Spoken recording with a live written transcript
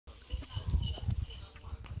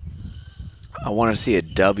I want to see a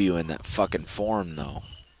W in that fucking form, though.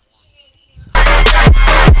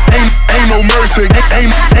 Ain't no mercy.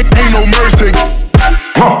 Ain't no mercy.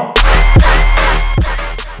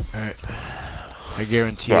 All right. I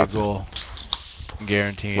guarantee a goal. I'm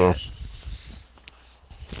guaranteeing it.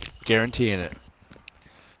 Guaranteeing it.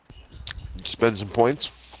 Spend some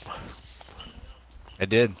points. I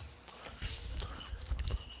did.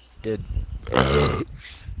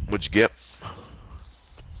 What'd you get?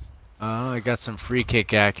 I got some free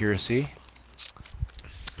kick accuracy.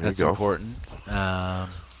 That's important.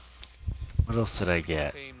 What else did I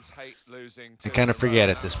get? I kind of forget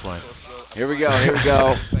at this point. Here we go. Here we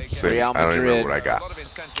go. Real Madrid. I don't even know what I got.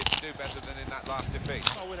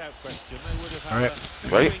 All right.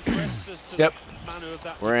 Right? Yep.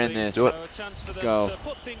 We're in this. Do it. Let's go.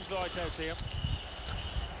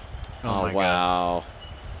 Oh, wow.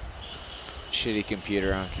 Shitty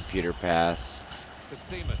computer on computer pass.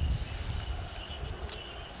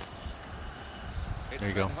 There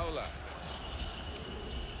you go.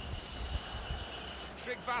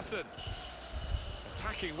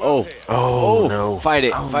 Oh. Oh, no. Fight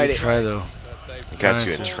it. Oh, Fight good it. try, though. Got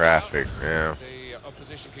you in traffic. Yeah. The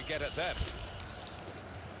opposition could get at them.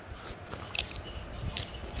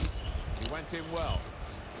 He went in well.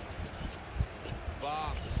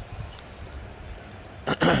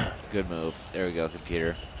 Good move. There we go,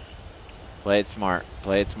 computer. Play it smart.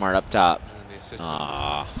 Play it smart up top.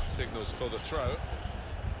 Ah. Signals for the throw.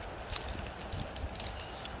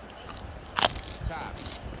 Tap.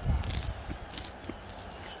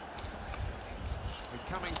 He's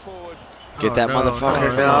coming forward. Get that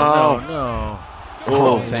motherfucker. No.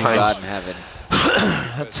 Oh, thank God in heaven.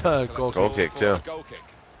 That's a goal kick, too. Goal kick.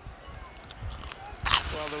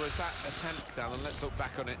 Well, there was that attempt, Alan. Let's look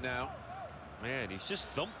back on it now. Man, he's just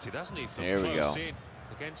thumped it, hasn't he? From There we go. in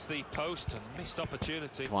against the post and missed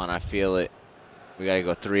opportunity. Come on, I feel it. We got to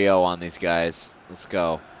go 3-0 on these guys. Let's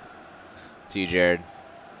go. See you, Jared.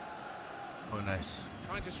 Oh, nice.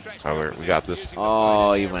 Tyler, we got this.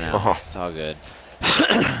 Oh, you went out. It's all good.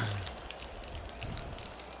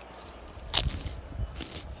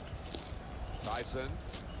 Tyson.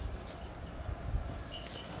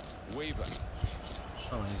 Weaver.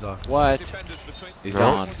 Oh, he's off. What? He's No.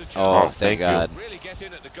 on. Oh, thank thank you. God. Really get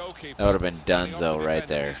in at the goalkeeper. That would have been Dunzo right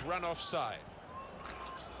there. Run offside.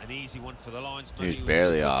 An easy one for the lines. He was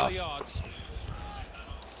barely off.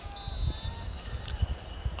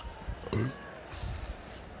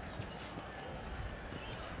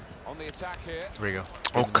 On the attack here. There we go.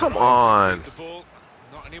 Oh, come on. The ball.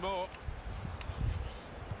 Not anymore.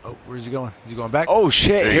 Oh, where's he going? Is he going back? Oh,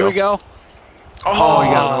 shit. There you Here we go. Oh, he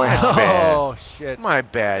got away. my bad. Oh, shit. My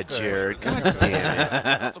bad, Jared. God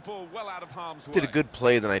damn it. The ball well out of harm's way. Did a good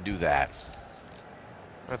play, then I do that.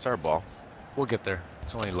 That's our ball. We'll get there.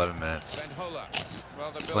 It's only 11 minutes. Ben Huller.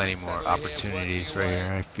 Well, they're Plenty building more steadily here, opportunities working right away.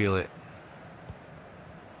 here. I feel it.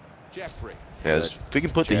 Jeffrey. Yes. If we can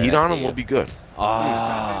put the Jared, heat I on see him, you. we'll be good.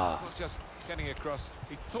 Ah. Not just getting across,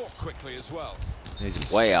 he thought quickly as well.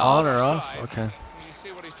 He's way On off. or off? Okay. You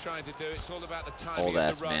see what he's trying to do. It's all about the timing Old of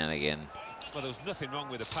ass the run. man again. Well, there was nothing wrong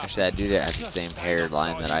with the pass. Actually, that dude has the Just same stayed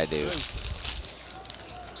hairline offside that I and do. through.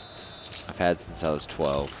 I've had since I was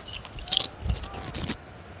 12.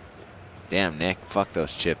 Damn, Nick. Fuck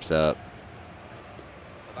those chips up.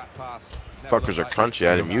 That pass never Fuckers are looked like crunchy.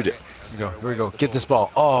 I didn't mute it. Here we go. Here we go. Get this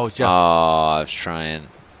ball. Oh, Jeff. Oh, I was trying.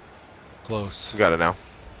 Close. We got it now.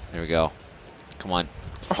 There we go. Come on.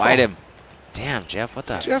 Fight him. Damn, Jeff. What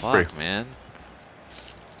the Jeffrey. fuck, man?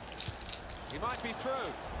 He might be through.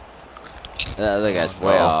 That other guy's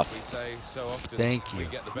way off. We say so often Thank we you.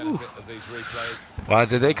 get the benefit of these replays. Wow,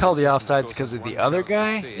 did they call the This is, offsides course, because of the one other chance to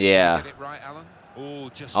guy? see it. Yeah. Get it right, Alan? Oh,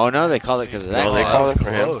 just Oh, no, they called it because of that. No, they guy. call it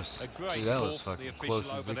for him. Close. A great Dude, that call was from the fucking official close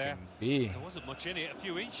as over it there. can be. There wasn't much in it, a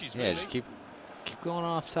few inches Yeah, really. just keep going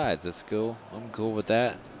off sides. That's cool. I'm cool with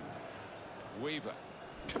that. Weaver.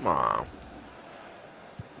 Come on.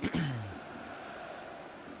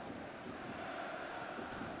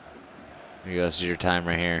 Here you go. This is your time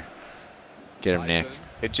right here. Get him, Nick.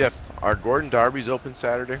 Hey, Jeff, are Gordon Darby's open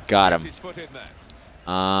Saturday? Got him. His foot in there.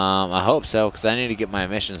 I hope so, because I need to get my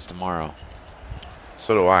emissions tomorrow.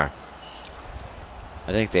 So do I.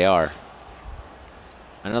 I think they are.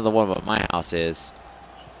 I know the one about my house is.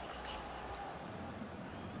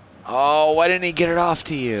 Oh, why didn't he get it off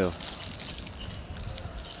to you?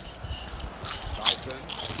 Tyson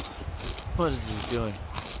What is he doing?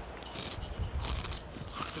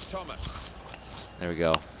 to Thomas. There we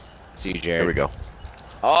go. See you, Jared. There we go.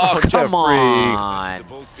 Oh, come Jeffrey. Sends on. the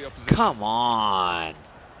ball to the opposition. Come on.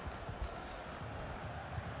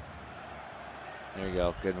 There you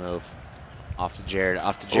go. Good move. Off to Jared.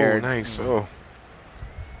 Off to Oh, Jared. nice. Oh.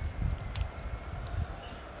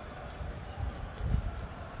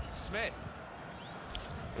 Smith.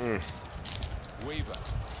 Mm. Weaver.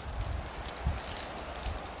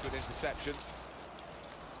 Good interception.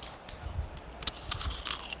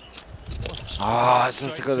 Oh, it's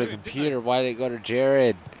supposed to go to the computer. Why did it go to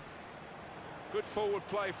Jared? Good forward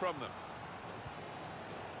play from them.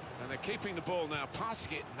 And they're keeping the ball now,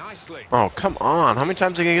 passing it nicely. Oh, come on. How many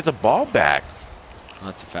times are they going to get the ball back?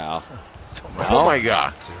 That's a foul. Oh, my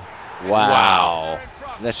God. Wow.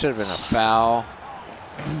 That should have been a foul.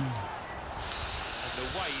 And the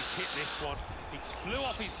way he's hit this one, he flew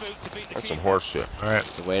off his boot to beat the That's some keeper. horse shit. All right.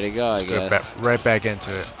 It's the way to go, I guess. Right back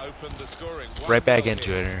into it. Opened the scoring. Right back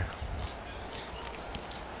into it here.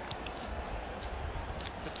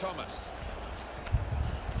 To Thomas.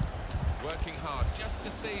 Working hard just to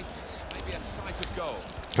see maybe a sight of goal.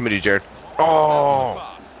 Come at you, Jared. Oh, Well,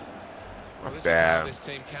 not this is how bad. this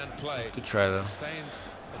team can play. Good try though. Sustain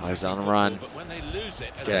Oh, he's on attacking a run. football, but when they lose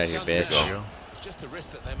it, as Get out of they've here, done bitch. now, There you go. it's just a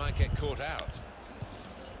risk that they might get caught out.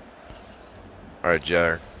 All right,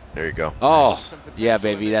 Jared. There you go. Oh, yeah,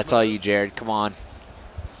 baby. That's all you, Jared. Come on.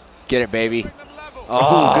 Get it, baby. Bring them level.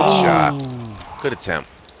 Oh, Good shot. Good attempt.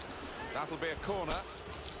 That'll be a corner.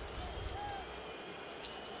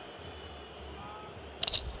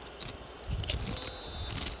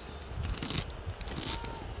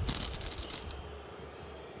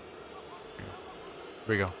 Here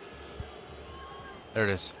we go. There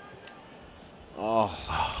it is.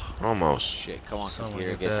 Oh, Almost. shit. Come on, Someone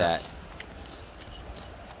computer. get Get that. that.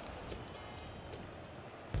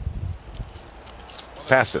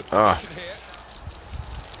 Pass it. Ah. Here.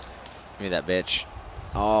 Give me that bitch.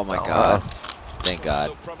 Oh, my Oh, God. Thank God.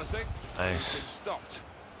 Look promising. Nice. Been stopped.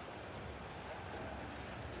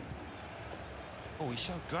 Oh, he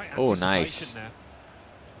showed great Oh, anticipation nice. there.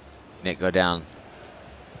 Nick, go down.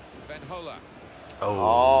 Van Hola.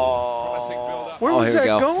 Promising build up. Where Oh, was here we that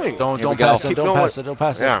go. going? Don't Here we pass go. it. Keep Don't going. pass it. Don't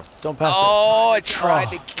pass Yeah. it. Don't pass Oh, I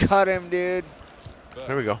tried to cut him, dude.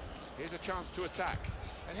 There we go. Here's a chance to attack.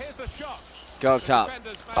 And here's the shot. Go up The top.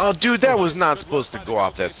 defenders made Oh, it. dude, that was not Good supposed to work by go the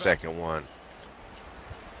off that goalkeeper. second one.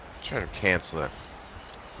 Trying to cancel it.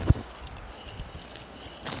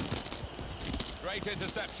 Great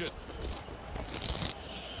interception.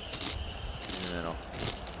 In the middle.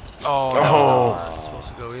 Oh, Oh. not supposed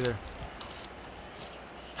to go either.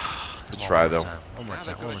 Good Come on, try, one though. more time. One more Now time.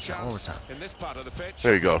 they've One got more a time. One more chance time. in this part of the pitch.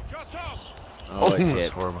 There you go. Shots off. Oh, it That's tipped.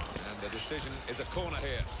 Horrible. And the decision is a corner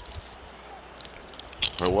here.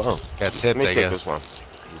 Oh, wow. Got tipped, Let me I take guess. this one,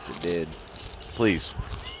 Yes, it did. please.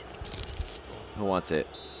 Who wants it?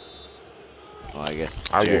 Oh, I guess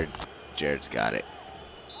I will. Jared. Jared's got it.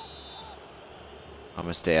 I'm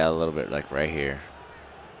gonna stay out a little bit, like right here.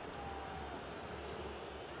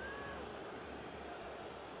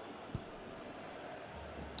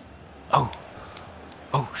 Oh.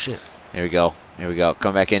 Oh, shit. Here we go. Here we go.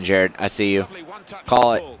 Come back in, Jared. I see you. Lovely one-touch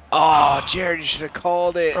Call it. ball. Oh, Jared, you should have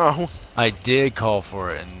called it. Oh, I did call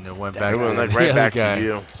for it, and it went back it went to like the right other back guy. to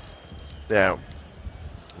you. Yeah.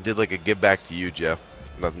 Did like a give back to you, Jeff.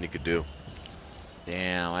 Nothing you could do.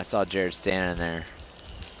 Damn, I saw Jared standing there.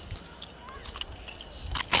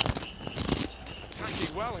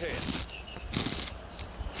 Attacking well here.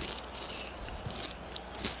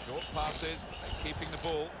 Short passes, and keeping the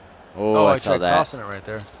ball. Oh, I I saw tried that. crossing it right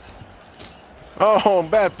there. Oh,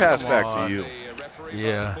 bad pass Come back on. to you. The referee,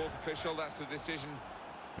 Yeah. not the fourth official, that's the decision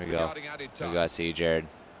Here we go. regarding added Here time. we go. I see you, Jared.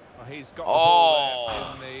 Well, he's got Oh. the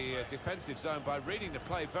ball there in the defensive zone by reading the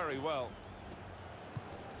play very well.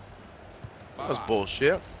 That was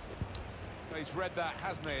bullshit. He's read that,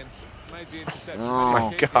 hasn't he? And made the interception. Oh, Very my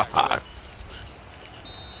easy, God. actually.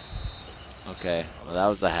 Okay, well, that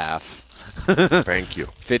was a half. Thank you.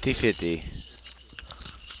 50-50.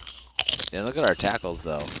 Yeah, look at our tackles,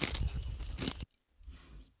 though.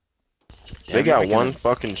 Damn, They you're got making one them-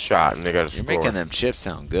 fucking shot and they got to You're score. making them chips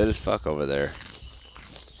sound good as fuck over there.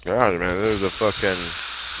 God, man, there's a fucking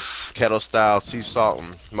kettle style sea salt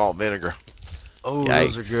and malt vinegar. Oh,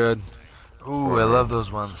 those are Yikes. good. Ooh, I love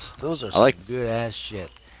those ones. Those are some like- good ass shit.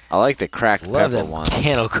 I like the cracked Love pepper them ones.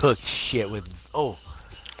 candle cooked shit with. Oh,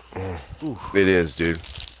 ooh, It is, dude.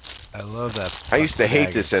 I love that. I used to fucking hate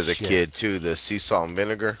bag this of as a shit. kid too. The sea salt and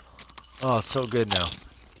vinegar. Oh, it's so good now.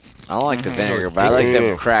 I don't like the vinegar, but I like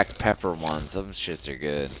them cracked pepper ones. Some shits are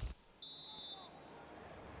good.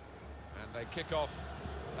 And they kick off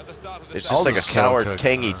at the start of the It's second. just like a those sour, kettle-cooked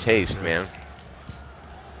tangy are taste, good. man.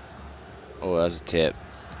 Oh, that was a tip.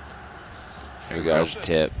 Here we go. There's a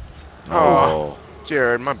tip. Oh.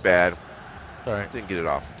 Jared, my bad. All right. Didn't get it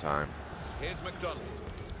off in time. Here's McDonald.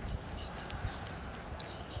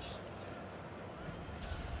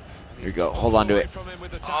 Here you go. Hold on to it.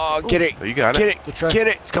 Oh, get it. Oh, you got Get it. it. Good try. Get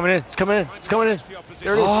it. It's coming in. It's coming in. It's coming in.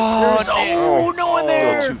 There it is. Oh, There it is. Oh, no one A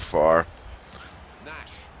there. little too far. Nash.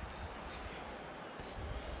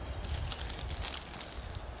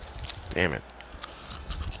 Damn it.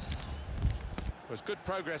 Was good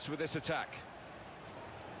progress with this attack.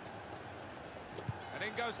 And in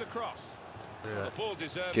goes the cross. Yeah. The ball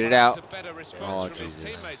deserved Get it out. a better response Oh, from his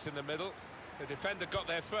Jesus. teammates in the middle. The defender got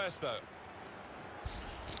there first, though.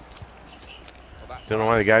 Well, Don't know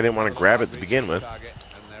why the guy didn't want to grab it to begin with. Target,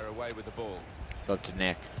 and they're away with the ball. Go up to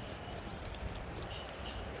Nick.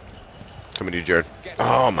 Coming to you, Jared.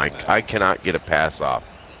 Oh my! I cannot get a pass off.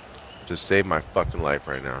 Just save my fucking life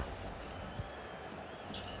right now.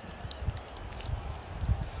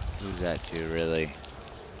 Who's that to, really?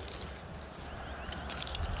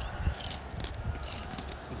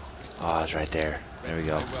 Oh, it's right there. There we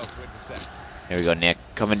go. Very well to intercept. Here we go, Nick.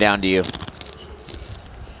 Coming down to you.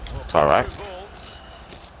 All right.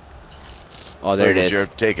 Oh, there it is.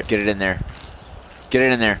 Jared, take it. Get it in there. Get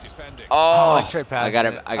it in there. Defending. Oh, I tried passing I got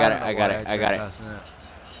it. it. I got it. don't I know got why it. I tried got it. passing it.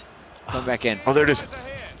 Come back in. Oh, there it is.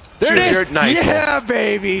 There it is. Jared, nice. Yeah,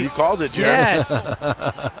 baby. You called it, Jared. Yes.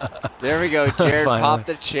 There we go. Jared Finally. popped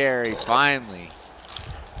the cherry. Finally.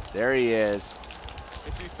 There he is.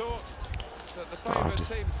 If you thought that the Oh, favourite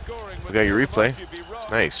team scoring we got your would replay. you'd be wrong.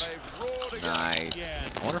 Nice. They've roared again. Nice.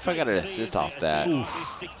 I wonder if I got an assist off that. They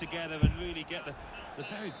stick together and really get the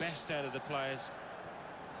very best out of the players.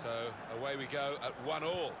 So away we go at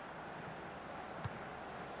 1-1.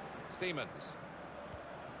 Siemens.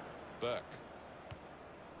 Burke.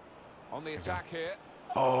 On the attack here.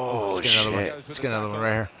 Oh, Let's get another one. shit. Let's get another one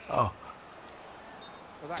right here. Oh.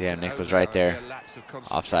 Well, that Damn, can Nick was over right there. a lapse of Offsides on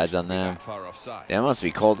concentration, be them. that far offside. Yeah, it must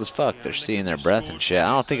be cold as fuck. They're seeing their breath and shit. I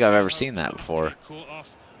don't think I've ever seen that before. Caught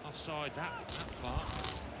offside that far.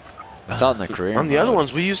 I saw it in the career. On the other mode.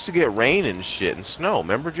 ones, we used to get rain and shit and snow.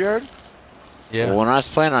 Remember, Jared? Yeah. Well, when I was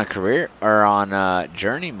playing on career or on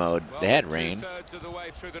journey mode, Well, they had we're rain. two-thirds of the way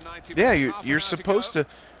through the 90 Yeah, minutes, half an you're hour supposed go. to.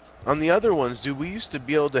 On the other ones, dude, we used to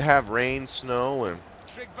be able to have rain, snow, and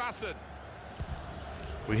Trygvason.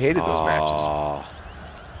 we hated those matches. Oh,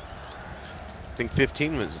 I think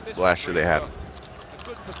 15 was This the last year they had. referee's got a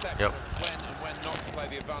good perception Yep. of when and when not to play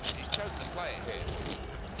the advantage. He's chosen to play it here.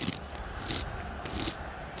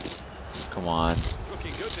 come on.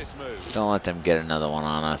 Looking good, this move. Don't let them get another one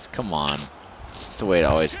on us. Come on. That's the way it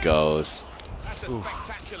always goes. That's a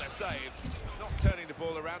spectacular save. Not turning the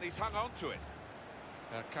ball around, he's hung on to it.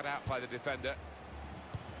 Cut out by the defender.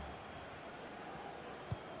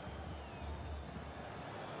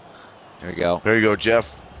 There we go. There you go, Jeff.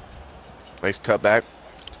 Nice cutback.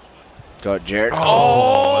 Go, Jared.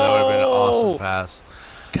 Oh, that would have been an awesome pass.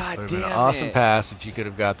 God Would have been damn an awesome it. pass if you could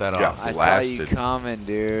have got that Yeah. off. I saw you Blasted. coming,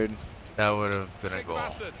 dude. That would have been a goal.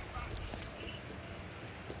 Trygvason.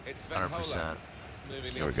 It's Van 100%. Hola.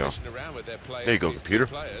 Moving the There we go. opposition around with their play. There you go, these two computer.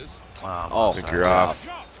 players. Oh, think you're off.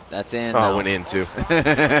 That's in. Oh, though. went in too. Ooh,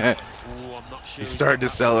 I'm not sure He he's started on to that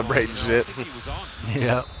celebrate ball, and you know. shit. I think he was on.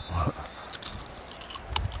 Yeah.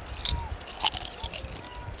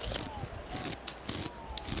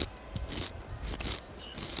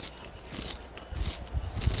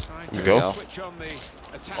 Trying There to we go. switch on the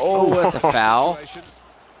attack Oh, that's a foul. situation.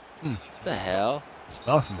 What the hell?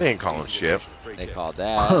 Nothing. They ain't calling shit. Free They kick. called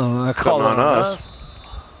that. They called on it us.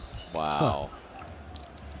 Wow.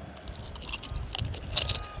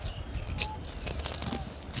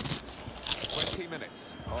 20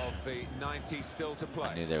 minutes of the 90 still to I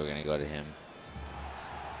play. knew they were going to go to him.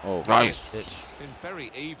 Oh, Nice. bitch. Been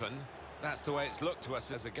very even. That's the way it's looked to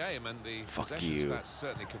us as a game, and the Fuck possession you. stats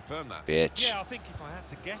certainly confirm that. Bitch. Yeah, I think if I had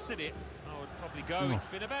to guess at it, I would probably go. It's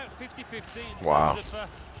been about 50-50 in Wow. terms of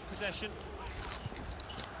possession.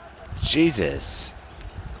 Jesus.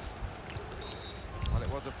 Well,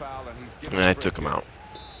 it was a foul, and he's given And I a free took him kick. out.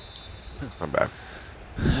 I'm back.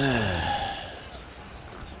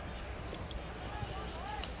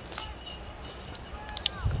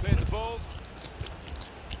 Cleared the ball.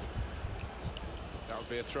 That would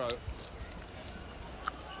be a throw.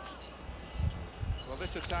 Well,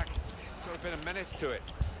 this attack has got a bit of menace to it.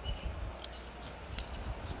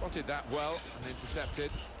 Spotted that well and intercepted.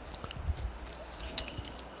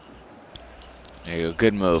 There you go.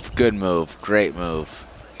 Good move. Good move. Great move.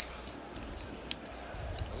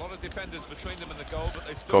 A lot of defenders between them and the goal, but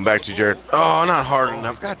they still Going got back the to Jared. ball. Oh, not hard Oh,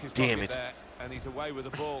 enough. he's God got his damn pocket it. there, and he's away with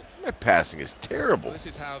the ball. My passing is terrible. This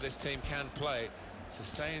is how this team can play.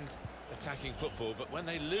 Sustained attacking football, but when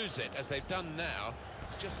they lose it, as they've done now,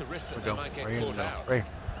 it's just a risk that We're they going. might get Right here, caught no. out. Right.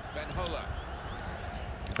 Van Hola.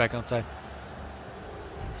 Get back outside.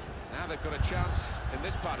 Now they've got a chance in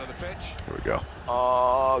this part of the pitch. Here we go.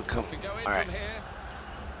 Oh, come To go in All right. from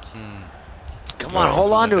here. Come on,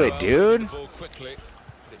 hold on to it, dude. Ball quickly,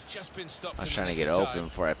 but it's just been stopped I was in trying to the get nick of open time.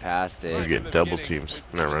 before I passed You it. get double teams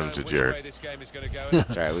when I run into Jared. This game is going to go.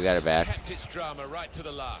 That's all right, we got it back. Kept its drama right to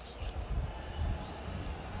the last.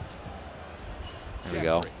 There we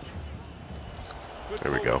go.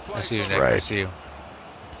 There we go. I see you, Nick. Right. I see you.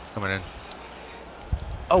 Coming in.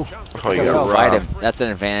 Oh, Oh, you Go got fight robbed. him. That's an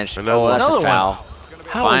advantage. Another Oh, that's one. a foul.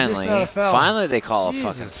 how is this Finally, not a foul? finally they call a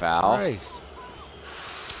Jesus fucking foul. Christ.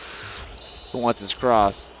 Who wants his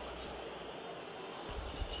cross?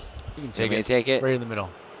 You can You take want me it. to take it? Right in the middle.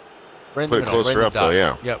 Right in Put the it middle. closer right in up, the though,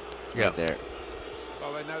 dot. yeah. Yep. Yep. Right there.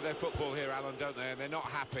 Well, they know their football here, Alan, don't they? And they're not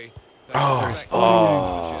happy. Oh.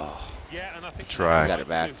 Oh. Yeah, and I think Try. Got it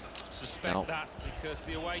back. Suspect Nope. that because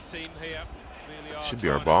the away team here really are Should be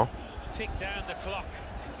our trying ball. to tick down the clock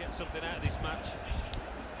and get something out of this match.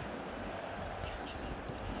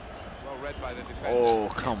 Well read by the defence. Oh,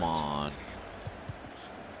 come on.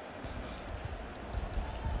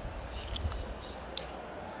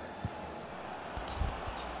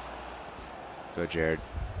 Go, Jared.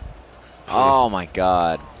 Oh, my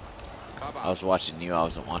God. I was watching you. I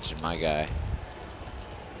wasn't watching my guy.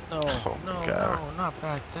 No, Oh, my no, God. no, not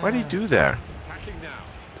back there. Why'd he do that? Attacking now.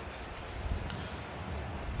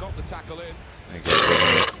 Got the tackle in. There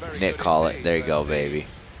you go, Nick, call it. There you go, baby.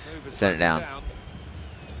 Move is Send it broken down.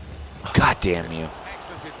 God damn you.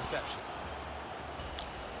 Excellent interception.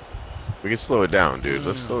 We can slow it down, dude.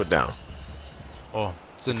 Let's slow it down. Oh,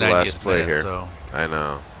 it's the The last 90th play minute, here. so I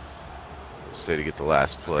know. Say to get the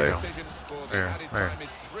last play. Decision for the There, added there. time is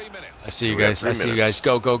 3 minutes. I see you We got guys. 3 I see you minutes. guys.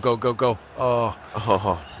 Go, go, go, go, go. Oh,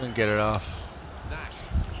 Oh, couldn't get it off. Nash.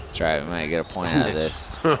 That's right. We might get a point out of this.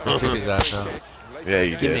 I took his ass out. yeah,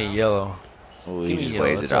 you Give me a did. yellow. Oh, he Give me just yellow,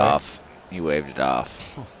 waved it that's all right. off. He waved it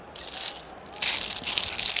off.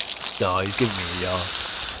 No, he's giving me a yellow.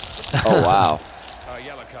 Oh, wow.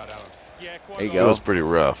 Yellow card, Alan. Yeah, quite There you It go. was pretty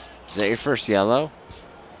rough. Is that your first yellow?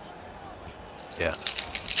 Yeah.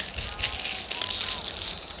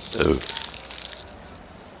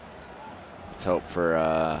 Let's hope for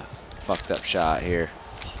a fucked up shot here.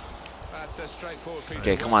 That's a straightforward piece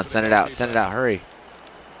Okay, of come work on. for Send the it out. goalkeeper. Send it out. Hurry.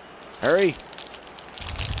 Hurry.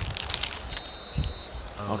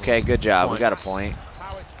 Okay, good job. We got a point.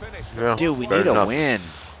 How it's finished. Yeah, Dude, we better need a than nothing. win.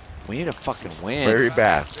 We need a fucking win. Very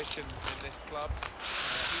bad. Ambition in this club,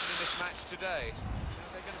 even in this match today.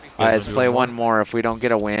 They're gonna be All right, let's do play one one more. If we don't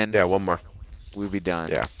get a win, Yeah, one more. we'll be done.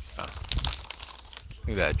 Yeah. Look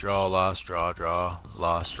at that. Draw, loss, draw, draw,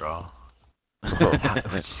 loss, draw. I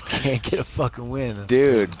just can't get a fucking win. That's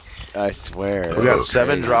Dude, crazy. I swear. We that's got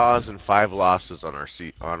 7 crazy. draws and 5 losses on our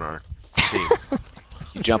team.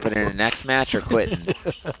 You jumping in the next match or quitting?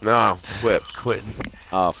 No, quit. Quitting.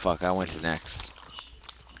 Oh, fuck. I went to next.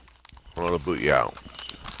 I'm gonna boot you out.